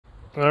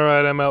All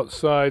right, I'm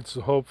outside,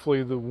 so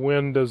hopefully the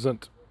wind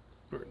doesn't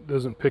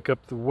pick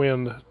up the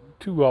wind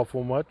too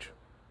awful much.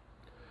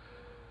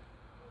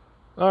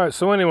 All right,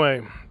 so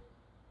anyway,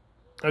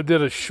 I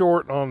did a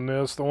short on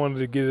this. I wanted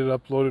to get it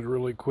uploaded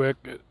really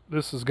quick.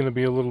 This is going to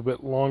be a little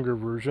bit longer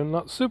version,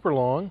 not super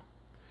long,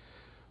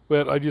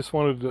 but I just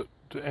wanted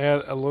to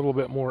add a little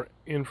bit more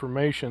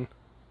information.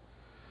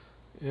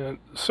 And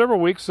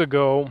several weeks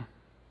ago,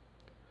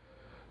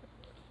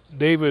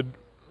 David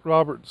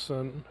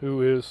Robertson,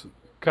 who is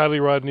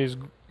Kylie Rodney's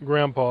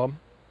grandpa,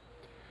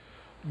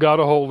 got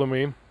a hold of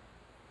me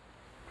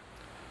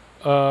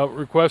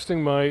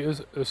requesting my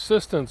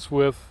assistance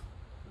with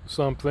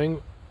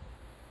something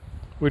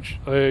which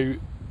I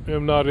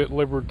am not at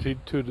liberty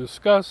to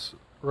discuss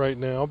right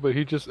now, but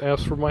he just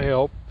asked for my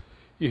help.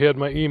 He had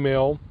my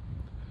email.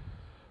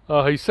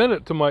 He sent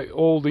it to my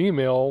old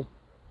email,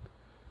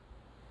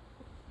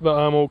 the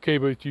I'm okay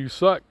but you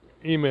suck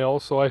email,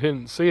 so I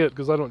didn't see it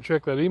because I don't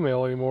check that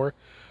email anymore.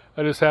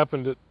 I just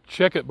happened to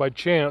check it by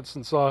chance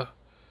and saw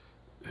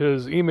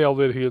his email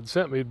that he had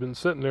sent me had been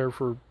sitting there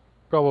for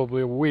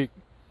probably a week.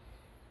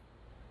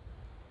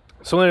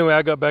 So anyway,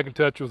 I got back in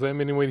touch with him.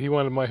 Anyway, he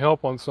wanted my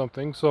help on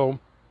something, so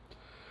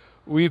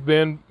we've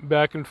been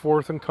back and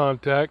forth in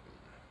contact.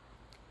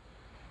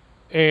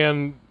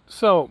 And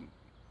so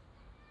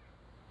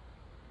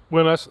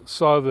when I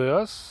saw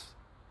this,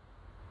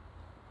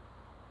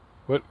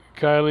 what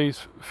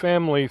Kylie's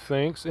family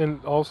thinks,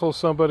 and also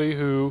somebody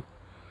who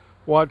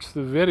watched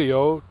the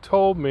video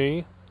told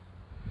me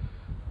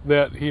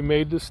that he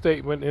made the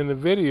statement in the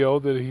video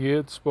that he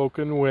had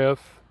spoken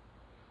with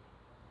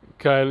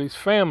Kylie's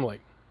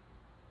family,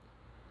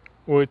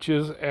 which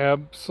is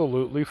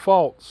absolutely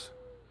false.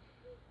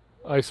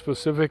 I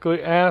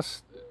specifically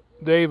asked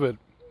David,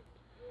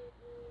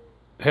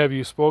 have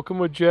you spoken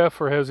with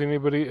Jeff, or has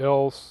anybody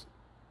else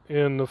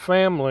in the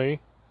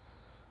family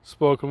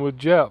spoken with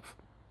Jeff?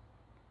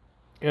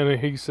 And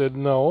he said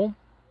no,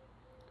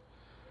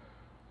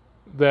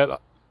 that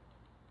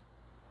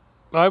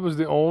I was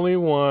the only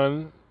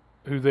one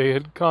who they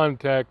had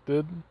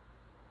contacted,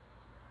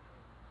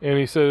 and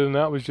he said, and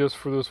that was just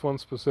for this one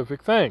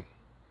specific thing,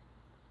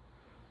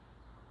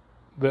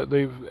 that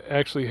they've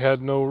actually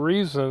had no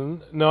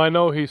reason. Now, I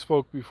know he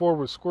spoke before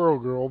with Squirrel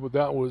Girl, but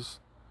that was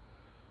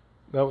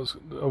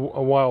a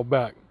while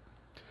back.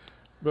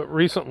 But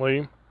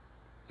recently,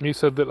 he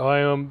said that I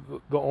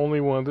am the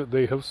only one that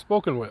they have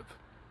spoken with.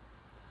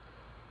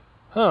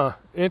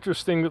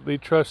 Interesting that they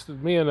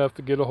trusted me enough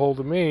to get a hold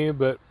of me,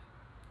 but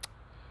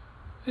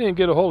they didn't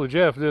get a hold of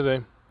Jeff, did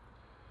they?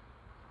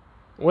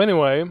 Well,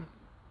 anyway,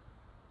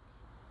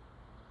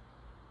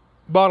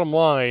 bottom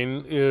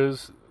line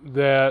is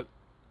that,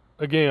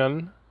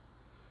 again,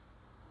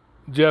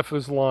 Jeff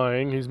is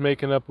lying. He's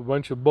making up a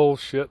bunch of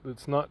bullshit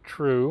that's not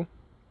true.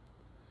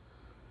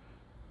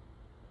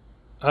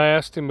 I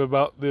asked him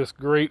about this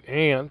great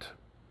aunt,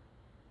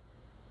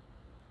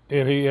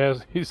 and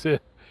he said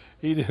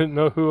he didn't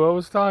know who I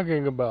was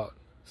talking about.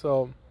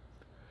 So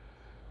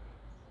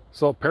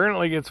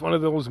apparently it's one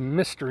of those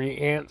mystery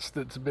aunts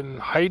that's been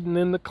hiding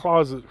in the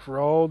closet for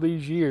all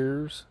these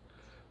years.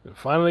 It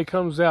finally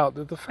comes out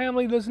that the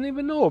family doesn't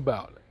even know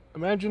about it.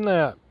 Imagine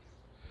that.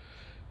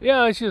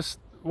 Yeah, it's just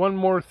one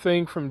more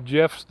thing from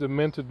Jeff's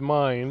demented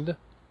mind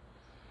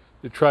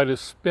to try to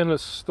spin a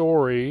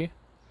story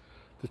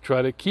to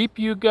try to keep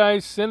you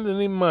guys sending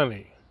him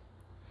money.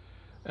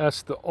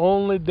 That's the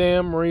only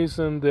damn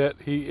reason that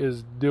he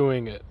is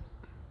doing it.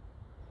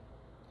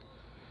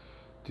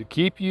 To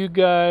keep you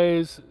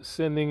guys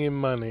sending him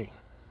money.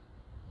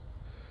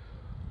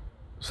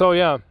 So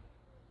yeah,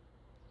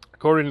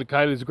 according to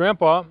Kylie's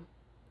grandpa,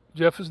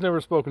 Jeff has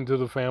never spoken to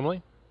the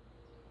family.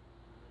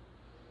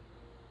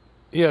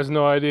 He has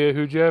no idea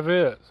who Jeff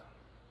is.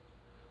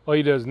 Well,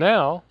 he does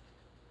now.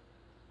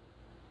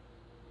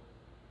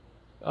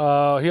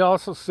 He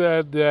also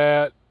said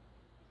that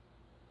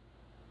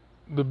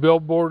the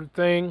billboard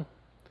thing,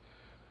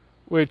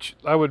 which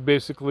I would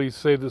basically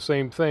say the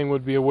same thing,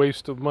 would be a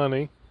waste of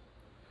money.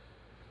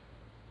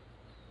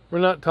 We're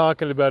not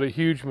talking about a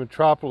huge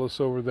metropolis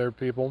over there,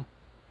 people.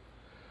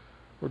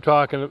 We're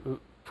talking a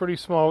pretty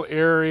small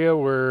area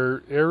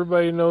where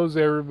everybody knows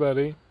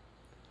everybody.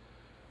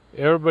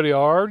 Everybody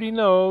already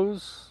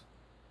knows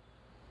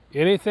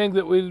anything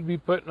that we'd be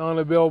putting on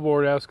a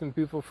billboard asking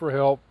people for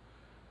help.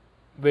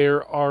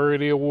 They're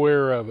already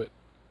aware of it.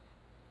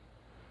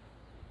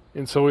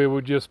 And so it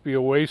would just be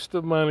a waste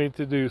of money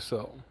to do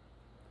so.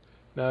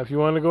 Now, if you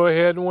want to go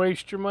ahead and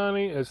waste your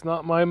money, it's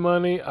not my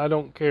money. I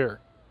don't care.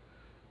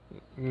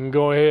 You can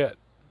go ahead.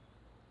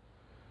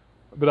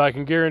 But I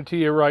can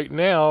guarantee you right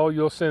now,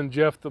 you'll send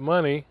Jeff the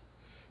money.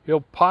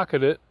 He'll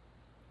pocket it.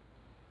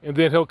 And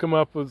then he'll come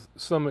up with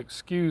some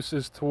excuse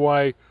as to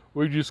why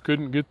we just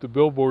couldn't get the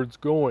billboards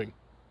going.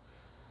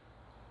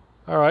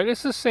 All right,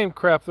 it's the same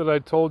crap that I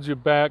told you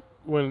back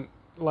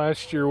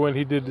last year when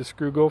he did the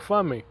Screw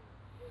GoFundMe.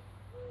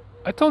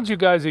 I told you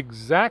guys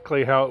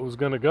exactly how it was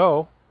going to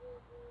go.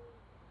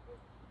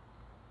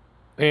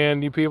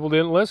 And you people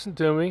didn't listen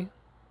to me.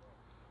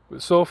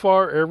 But so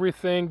far,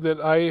 everything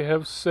that I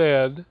have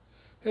said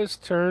has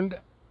turned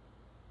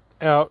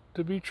out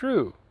to be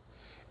true.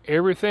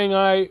 Everything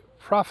I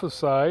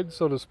prophesied,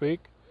 so to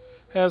speak,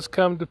 has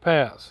come to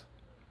pass.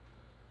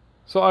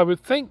 So I would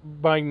think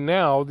by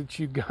now that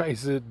you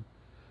guys would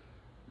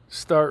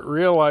start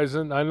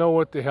realizing I know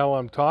what the hell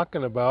I'm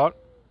talking about.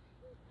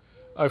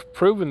 I've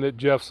proven that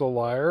Jeff's a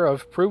liar.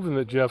 I've proven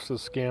that Jeff's a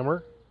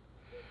scammer.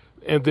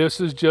 And this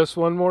is just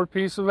one more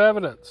piece of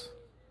evidence.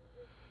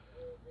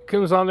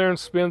 Comes on there and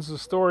spins the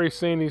story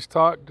saying he's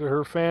talked to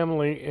her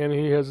family, and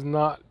he has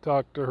not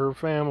talked to her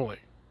family.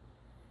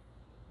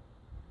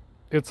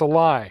 It's a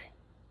lie.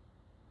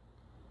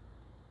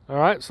 All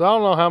right, so I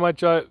don't know how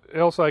much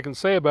else I can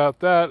say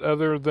about that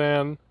other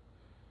than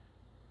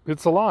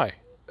it's a lie.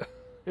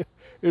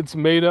 It's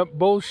made up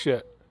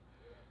bullshit.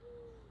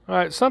 All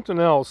right, something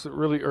else that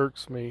really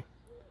irks me.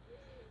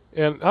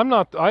 And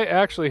I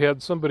actually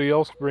had somebody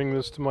else bring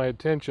this to my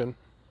attention.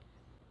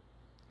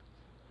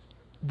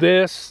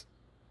 This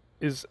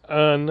is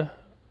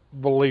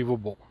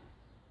unbelievable.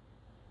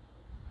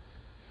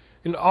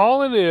 And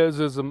all it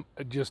is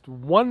just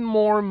one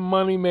more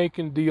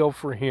money-making deal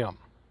for him.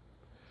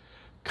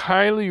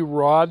 Kiely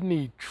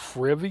Rodni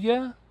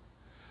trivia?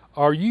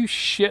 Are you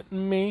shitting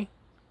me?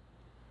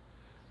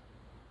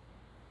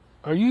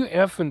 Are you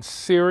effing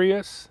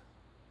serious?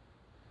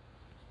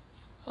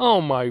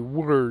 Oh my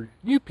word.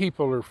 You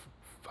people are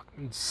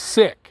fucking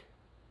sick.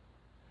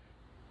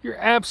 You're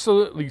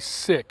absolutely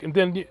sick. And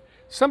then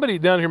somebody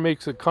down here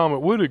makes a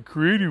comment, what a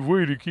creative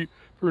way to keep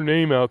her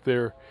name out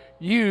there.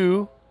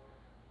 You,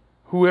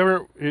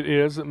 whoever it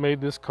is that made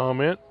this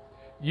comment,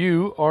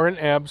 you are an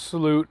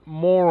absolute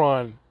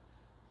moron.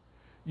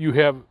 You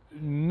have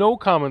no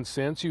common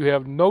sense. You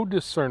have no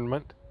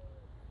discernment.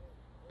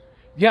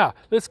 Yeah,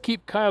 let's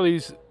keep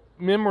Kiely's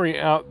memory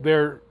out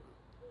there.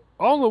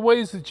 All the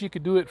ways that you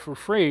could do it for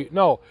free.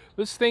 No,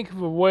 let's think of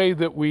a way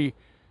that we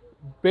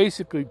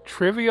basically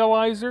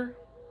trivialize her.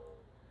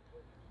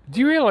 Do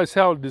you realize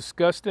how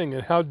disgusting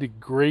and how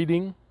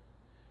degrading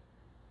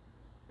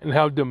and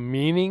how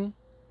demeaning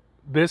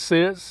this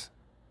is?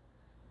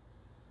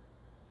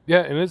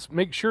 Yeah, and let's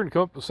make sure to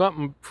come up with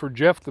something for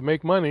Jeff to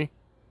make money.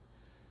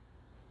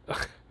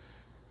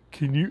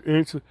 Can you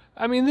answer?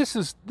 I mean, this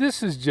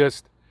is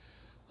just,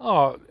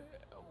 oh,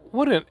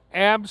 what an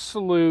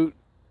absolute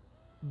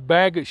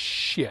bag of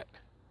shit.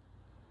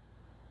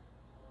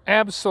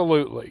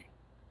 Absolutely.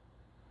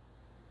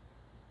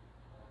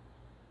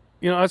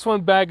 You know, that's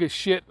one bag of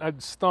shit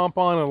I'd stomp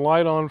on and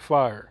light on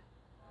fire.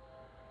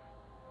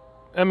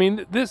 I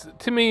mean, this,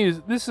 to me,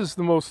 this is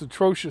the most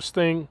atrocious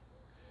thing.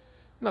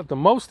 Not the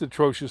most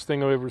atrocious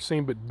thing I've ever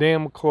seen, but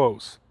damn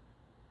close.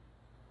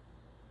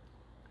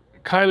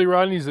 Kiely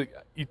Rodni's,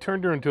 you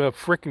turned her into a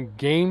frickin'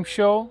 game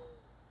show?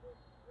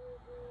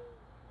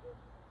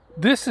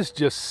 This is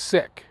just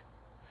sick.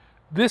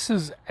 This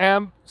is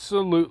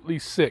absolutely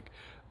sick.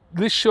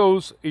 This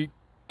shows a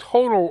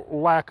total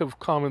lack of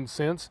common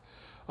sense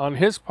on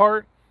his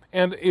part,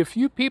 and if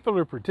you people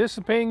are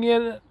participating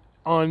in it,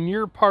 on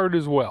your part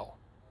as well.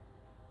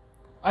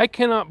 I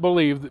cannot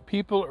believe that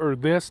people are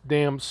this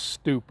damn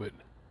stupid.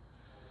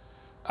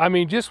 I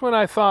mean, just when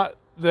I thought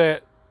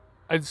that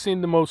I'd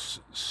seen the most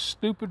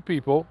stupid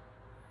people,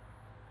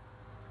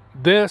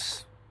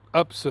 this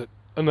ups it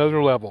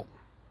another level.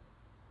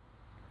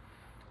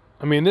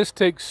 I mean, this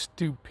takes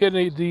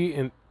stupidity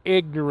and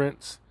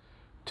ignorance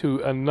to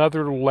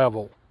another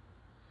level.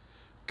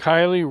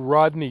 Kiely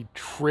Rodni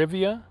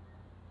trivia?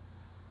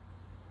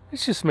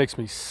 This just makes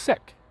me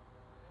sick.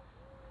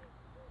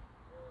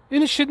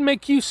 And it should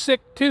make you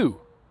sick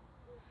too.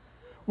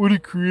 What a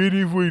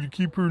creative way to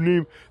keep her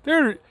name.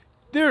 There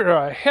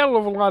are a hell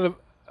of a lot of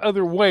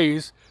other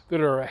ways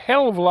that are a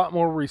hell of a lot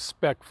more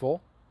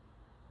respectful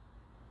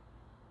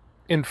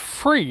and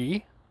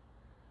free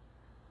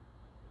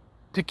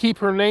to keep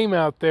her name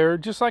out there,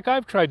 just like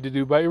I've tried to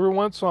do by every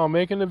once in a while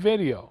making a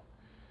video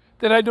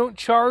that I don't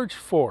charge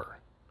for.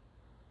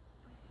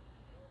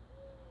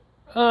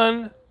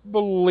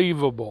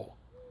 Unbelievable.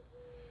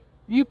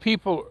 You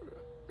people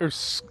are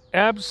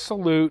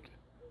absolute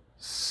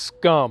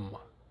scum.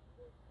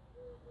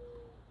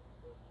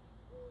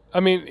 I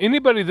mean,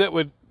 anybody that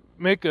would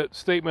make a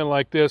statement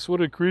like this,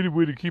 what a creative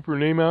way to keep her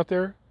name out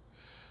there,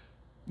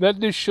 that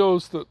just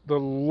shows the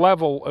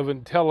level of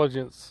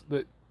intelligence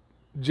that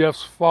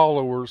Jeff's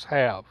followers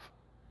have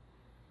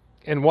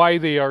and why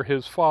they are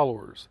his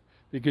followers.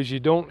 Because you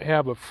don't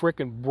have a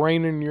frickin'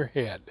 brain in your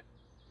head.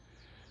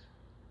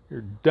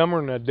 You're dumber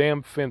than a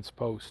damn fence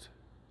post.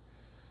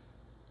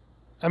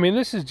 I mean,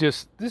 this is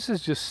just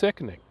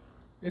sickening.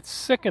 It's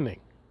sickening.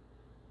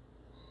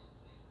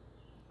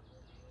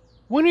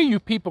 When are you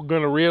people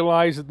going to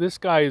realize that this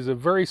guy is a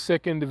very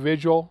sick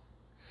individual?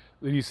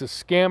 That he's a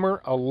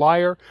scammer, a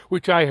liar,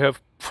 which I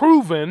have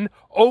proven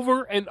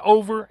over and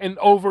over and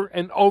over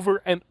and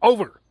over and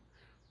over.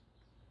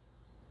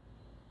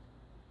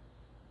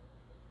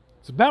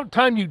 It's about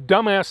time you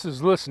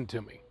dumbasses listen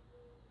to me.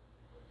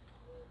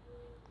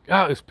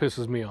 God, this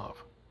pisses me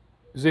off.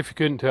 As if you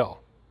couldn't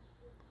tell.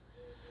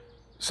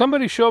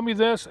 Somebody showed me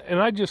this, and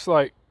I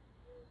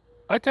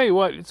tell you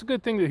what, it's a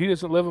good thing that he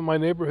doesn't live in my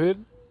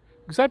neighborhood,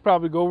 Because I'd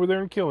probably go over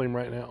there and kill him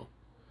right now.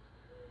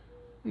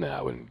 No,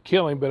 I wouldn't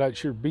kill him, but I'd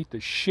sure beat the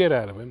shit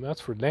out of him.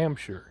 That's for damn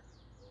sure.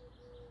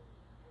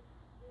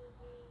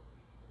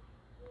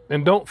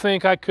 And don't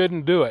think I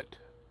couldn't do it.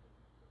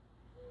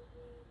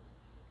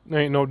 There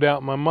ain't no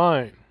doubt in my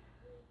mind.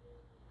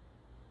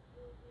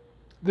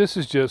 This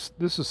is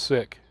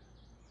sick.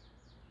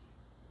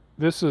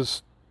 This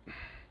is,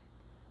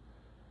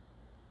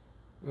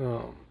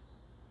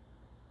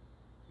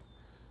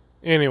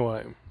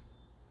 anyway.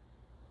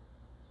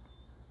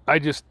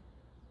 I'm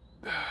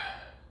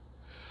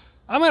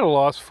at a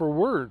loss for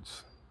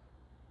words.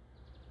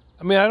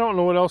 I mean, I don't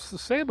know what else to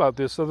say about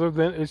this other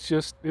than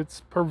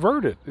it's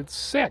perverted. It's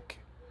sick.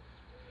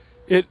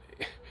 It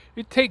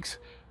takes,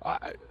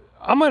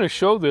 I'm going to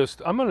show this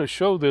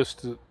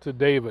to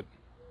David.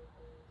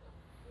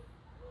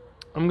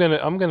 I'm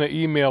gonna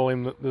email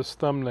him this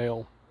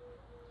thumbnail.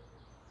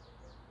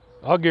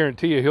 I'll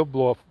guarantee you he'll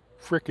blow a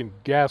freaking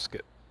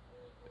gasket.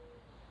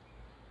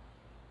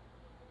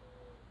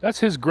 That's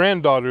his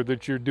granddaughter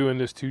that you're doing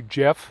this to,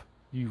 Jeff.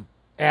 You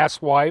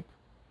asswipe.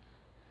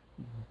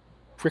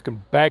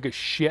 Freaking bag of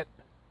shit.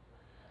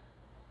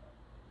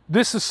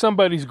 This is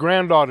somebody's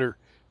granddaughter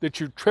that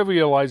you're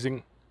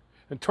trivializing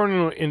and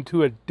turning it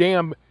into a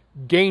damn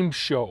game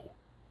show.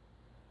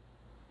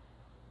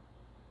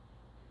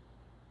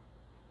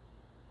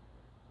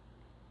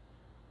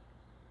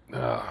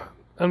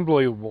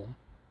 Unbelievable.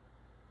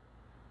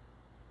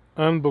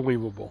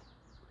 Unbelievable.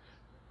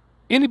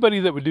 Anybody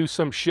that would do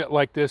some shit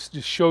like this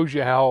just shows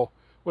you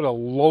what a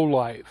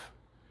lowlife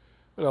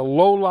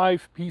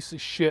piece of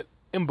shit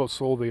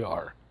imbecile they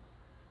are.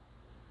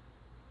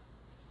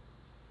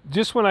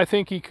 Just when I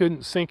think he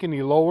couldn't sink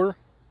any lower,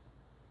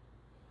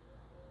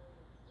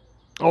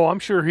 oh, I'm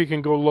sure he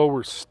can go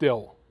lower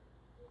still.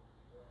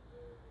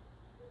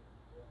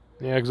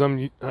 Yeah, because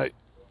I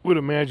would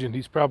imagine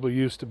he's probably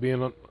used to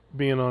being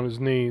on his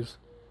knees.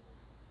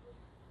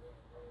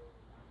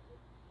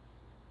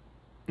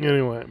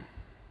 Anyway,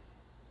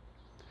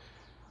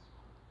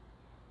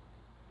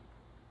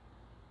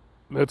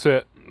 that's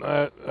it.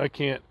 I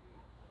can't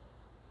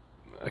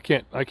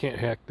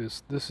hack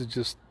this. This is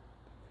just,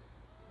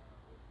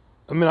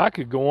 I mean, I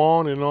could go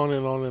on and on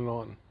and on and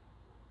on.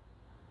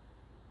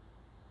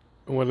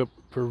 And what a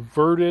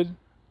perverted,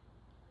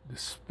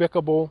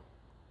 despicable,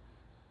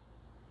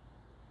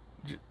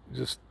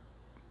 just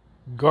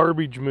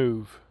garbage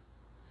move.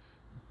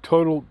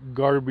 Total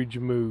garbage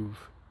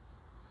move.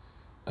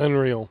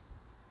 Unreal.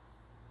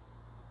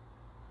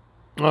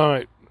 All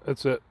right,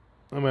 that's it.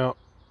 I'm out.